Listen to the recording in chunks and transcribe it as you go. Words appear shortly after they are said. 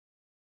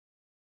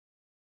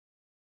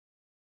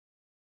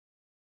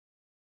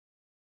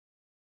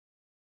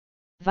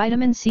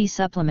Vitamin C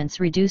supplements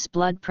reduce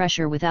blood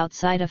pressure without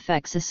side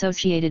effects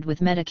associated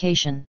with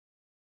medication.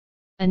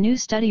 A new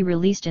study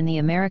released in the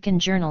American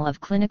Journal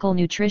of Clinical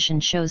Nutrition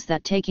shows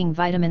that taking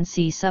vitamin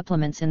C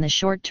supplements in the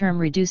short term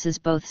reduces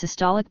both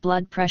systolic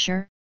blood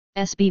pressure,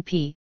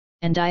 SBP,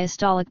 and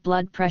diastolic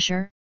blood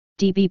pressure,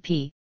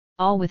 DBP,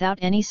 all without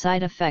any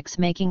side effects,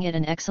 making it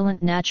an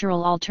excellent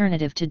natural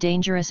alternative to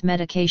dangerous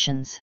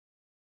medications.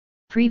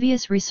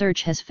 Previous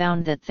research has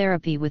found that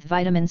therapy with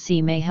vitamin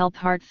C may help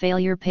heart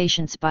failure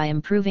patients by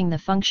improving the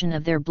function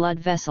of their blood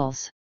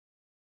vessels.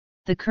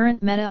 The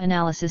current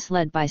meta-analysis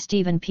led by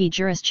Stephen P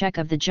Juraschek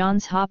of the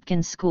Johns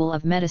Hopkins School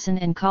of Medicine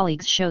and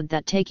colleagues showed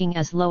that taking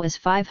as low as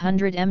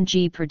 500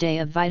 mg per day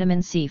of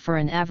vitamin C for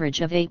an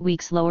average of 8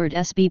 weeks lowered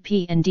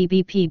SBP and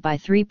DBP by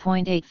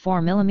 3.84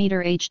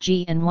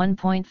 mmHg and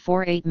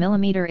 1.48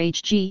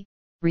 mmHg,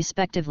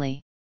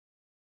 respectively.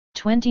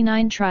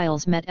 29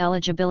 trials met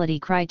eligibility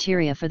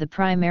criteria for the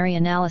primary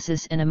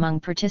analysis, and among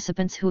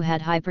participants who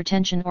had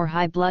hypertension or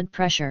high blood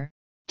pressure,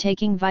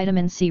 taking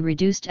vitamin C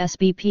reduced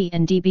SBP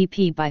and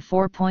DBP by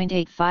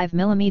 4.85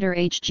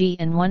 mmHg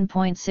and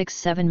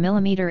 1.67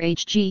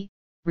 mmHg,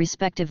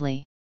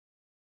 respectively.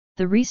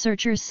 The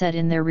researchers said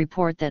in their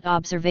report that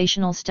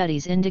observational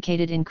studies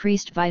indicated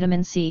increased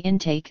vitamin C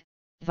intake,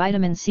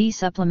 vitamin C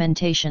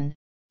supplementation,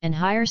 and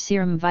higher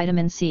serum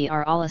vitamin C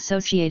are all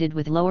associated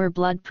with lower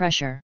blood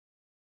pressure.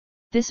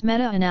 This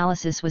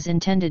meta-analysis was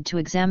intended to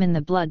examine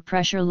the blood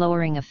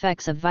pressure-lowering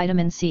effects of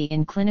vitamin C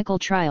in clinical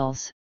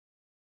trials.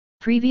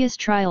 Previous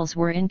trials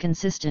were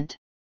inconsistent.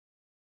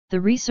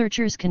 The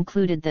researchers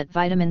concluded that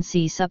vitamin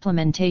C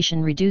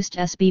supplementation reduced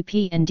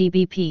SBP and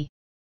DBP.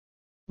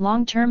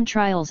 Long-term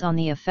trials on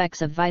the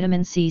effects of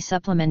vitamin C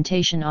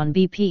supplementation on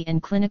BP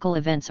and clinical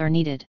events are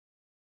needed.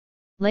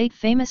 Late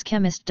famous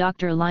chemist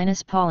Dr.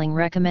 Linus Pauling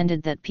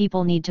recommended that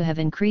people need to have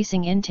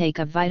increasing intake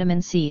of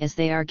vitamin C as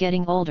they are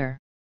getting older.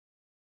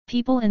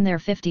 People in their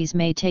 50s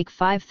may take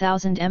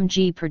 5,000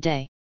 mg per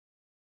day.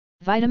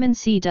 Vitamin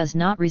C does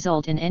not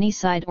result in any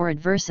side or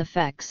adverse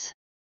effects.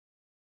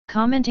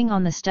 Commenting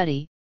on the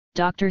study,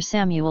 Dr.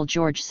 Samuel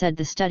George said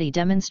the study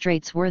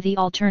demonstrates worthy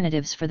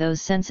alternatives for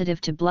those sensitive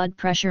to blood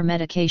pressure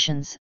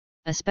medications,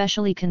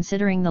 especially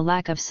considering the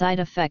lack of side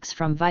effects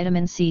from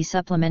vitamin C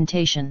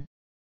supplementation.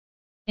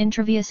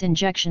 Intravenous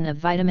injection of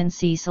vitamin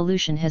C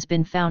solution has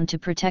been found to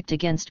protect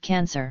against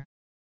cancer.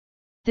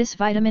 This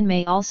vitamin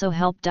may also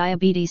help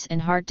diabetes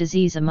and heart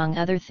disease, among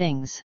other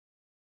things.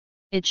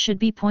 It should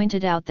be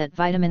pointed out that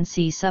vitamin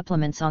C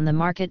supplements on the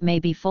market may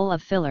be full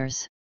of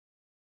fillers.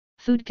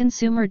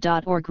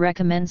 Foodconsumer.org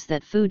recommends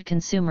that food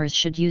consumers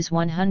should use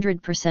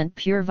 100%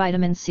 pure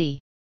vitamin C.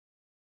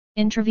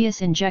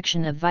 Intravenous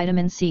injection of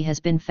vitamin C has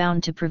been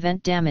found to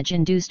prevent damage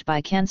induced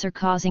by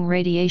cancer-causing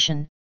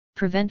radiation,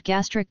 prevent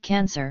gastric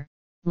cancer,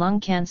 lung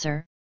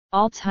cancer,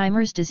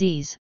 Alzheimer's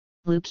disease,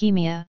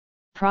 leukemia,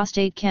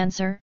 prostate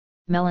cancer,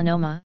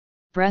 melanoma,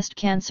 breast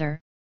cancer,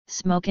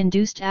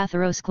 smoke-induced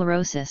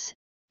atherosclerosis,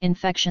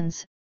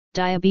 infections,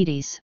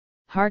 diabetes,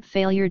 heart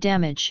failure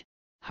damage,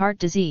 heart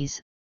disease,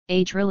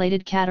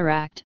 age-related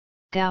cataract,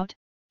 gout,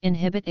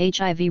 inhibit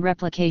HIV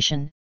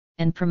replication,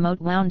 and promote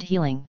wound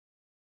healing.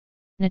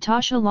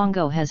 Natasha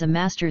Longo has a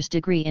master's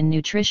degree in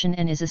nutrition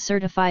and is a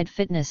certified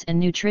fitness and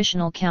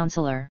nutritional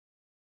counselor.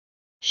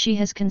 She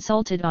has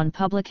consulted on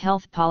public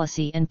health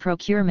policy and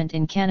procurement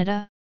in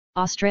Canada,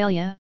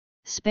 Australia,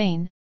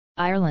 Spain,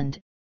 Ireland,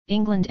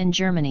 England and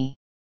Germany.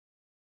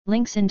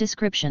 Links in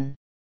description.